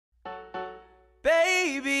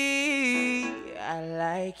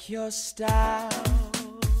like your style.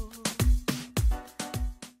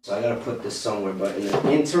 So I gotta put this somewhere, but in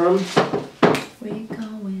the interim, we're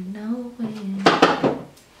going nowhere.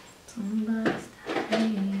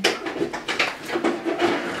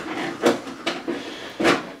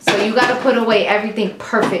 So you gotta put away everything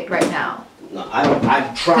perfect right now. no,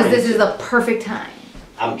 I'm trying. Because this is the perfect time.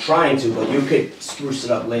 I'm trying to, but you could spruce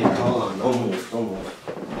it up later. Hold on, don't move, don't move.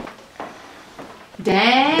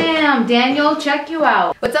 Damn, Daniel, check you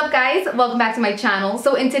out. What's up, guys? Welcome back to my channel.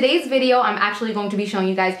 So in today's video, I'm actually going to be showing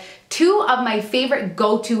you guys two of my favorite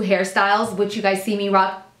go-to hairstyles, which you guys see me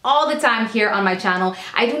rock all the time here on my channel.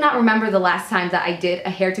 I do not remember the last time that I did a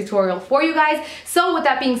hair tutorial for you guys. So with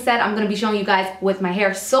that being said, I'm gonna be showing you guys with my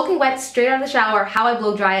hair soaking wet straight out of the shower, how I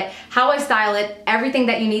blow dry it, how I style it, everything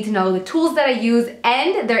that you need to know, the tools that I use,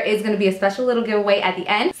 and there is gonna be a special little giveaway at the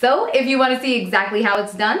end. So if you wanna see exactly how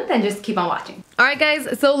it's done, then just keep on watching. Alright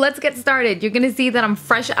guys, so let's get started. You're gonna see that I'm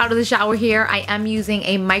fresh out of the shower here. I am using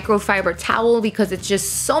a microfiber towel because it's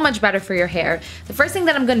just so much better for your hair. The first thing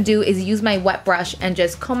that I'm gonna do is use my wet brush and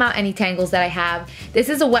just comb out any tangles that I have. This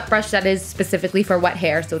is a wet brush that is specifically for wet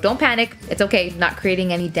hair, so don't panic. It's okay, not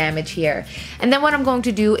creating any damage here. And then what I'm going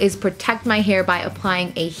to do is protect my hair by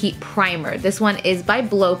applying a heat primer. This one is by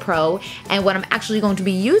Blow Pro, and what I'm actually going to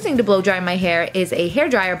be using to blow dry my hair is a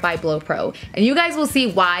hairdryer by Blow Pro. And you guys will see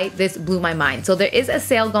why this blew my mind. So there is a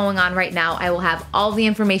sale going on right now. I will have all the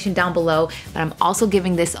information down below, but I'm also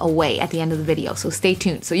giving this away at the end of the video, so stay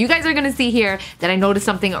tuned. So you guys are gonna see here that I noticed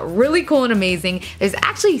something really cool and amazing. There's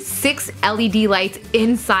actually 6 LED lights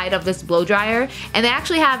inside of this blow dryer, and they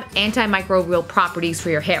actually have antimicrobial properties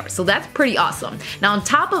for your hair, so that's pretty awesome. Now on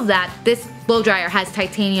top of that, this blow dryer has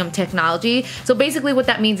titanium technology, so basically what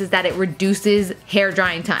that means is that it reduces hair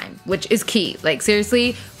drying time, which is key. Like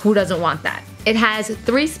seriously, who doesn't want that? It has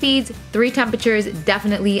 3 speeds, 3 temperatures,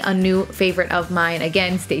 definitely a new favorite of mine.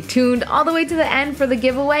 Again, stay tuned all the way to the end for the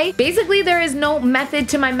giveaway. Basically, there is no method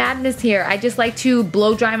to my madness here. I just like to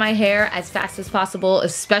blow dry my hair as fast as possible,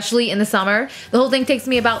 especially in the summer. The whole thing takes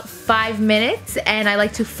me about 5 minutes, and I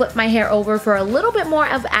like to flip my hair over for a little bit more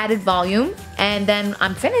of added volume, and then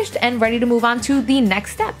I'm finished and ready to move on to the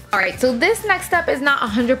next step. All right, so this next step is not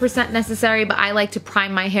 100% necessary, but I like to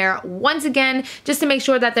prime my hair once again, just to make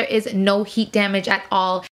sure that there is no heat damage at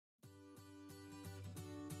all.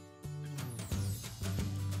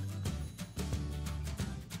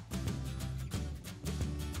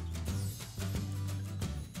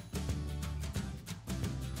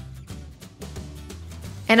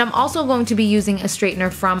 And I'm also going to be using a straightener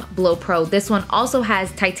from Blow Pro. This one also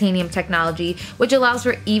has titanium technology, which allows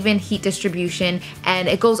for even heat distribution, and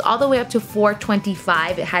it goes all the way up to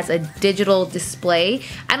 425. It has a digital display.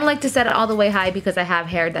 I don't like to set it all the way high because I have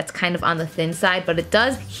hair that's kind of on the thin side, but it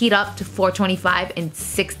does heat up to 425 in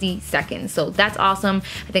 60 seconds. So that's awesome.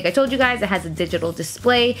 I think I told you guys it has a digital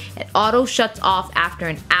display. It auto shuts off after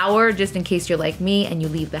an hour, just in case you're like me and you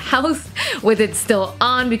leave the house with it still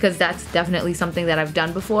on, because that's definitely something that I've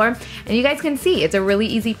done before. And you guys can see it's a really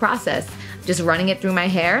easy process, just running it through my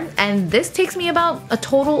hair, and this takes me about a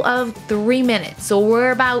total of 3 minutes. So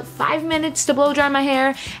we're about 5 minutes to blow dry my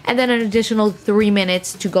hair, and then an additional 3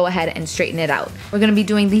 minutes to go ahead and straighten it out. We're gonna be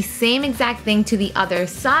doing the same exact thing to the other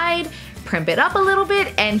side, primp it up a little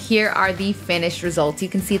bit, and here are the finished results. You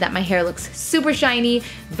can see that my hair looks super shiny,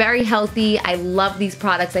 very healthy. I love these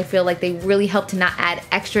products. I feel like they really help to not add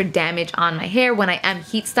extra damage on my hair when I am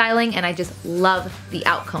heat styling, and I just love the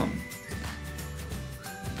outcome.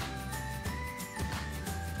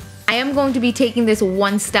 I am going to be taking this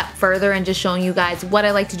one step further and just showing you guys what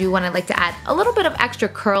I like to do when I like to add a little bit of extra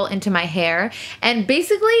curl into my hair. And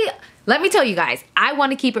basically, let me tell you guys, I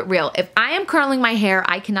want to keep it real. If I am curling my hair,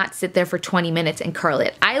 I cannot sit there for 20 minutes and curl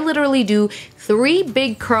it. I literally do 3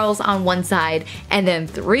 big curls on one side and then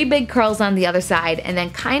 3 big curls on the other side, and then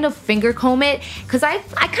kind of finger comb it, because I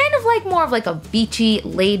kind of like more of like a beachy,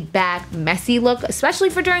 laid back, messy look, especially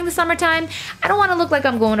for during the summertime. I don't want to look like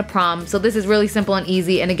I'm going to prom, so this is really simple and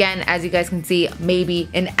easy. And again, as you guys can see, maybe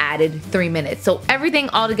an added 3 minutes. So everything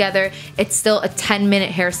all together, it's still a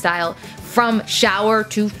 10-minute hairstyle from shower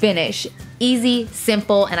to finish. Easy,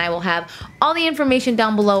 simple, and I will have all the information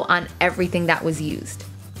down below on everything that was used.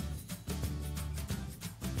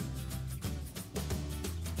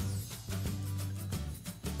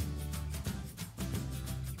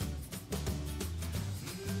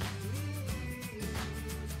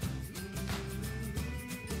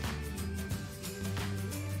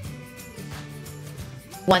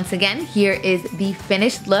 Once again, here is the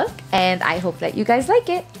finished look, and I hope that you guys like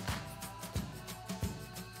it.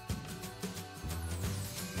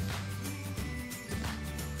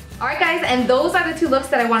 Alright guys, and those are the two looks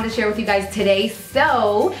that I wanted to share with you guys today.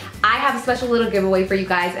 So I have a special little giveaway for you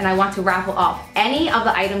guys, and I want to raffle off any of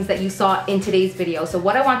the items that you saw in today's video. So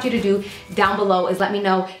what I want you to do down below is let me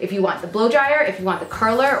know if you want the blow dryer, if you want the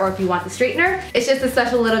curler, or if you want the straightener. It's just a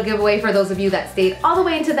special little giveaway for those of you that stayed all the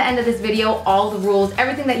way into the end of this video. All the rules,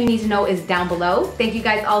 everything that you need to know is down below. Thank you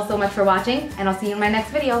guys all so much for watching, and I'll see you in my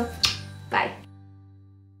next video. Bye.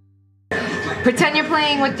 Pretend you're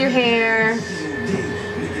playing with your hair.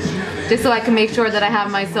 Just so I can make sure that I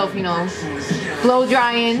have myself, you know, blow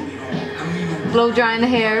drying the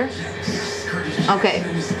hair. Okay,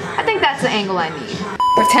 I think that's the angle I need.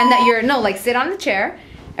 Pretend that you're, no, like sit on the chair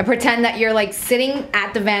and pretend that you're like sitting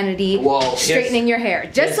at the vanity, whoa, straightening your hair.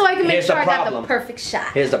 Just so I can make sure I got the perfect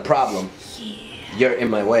shot. Here's the problem. Yeah. You're in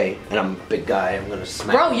my way, and I'm a big guy. I'm gonna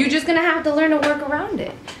smack Bro, you're just gonna have to learn to work around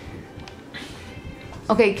it.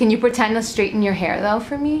 Okay, can you pretend to straighten your hair though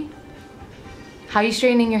for me? How are you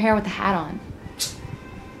straightening your hair with the hat on?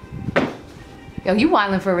 Yo, you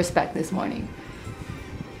wildin' for respect this morning.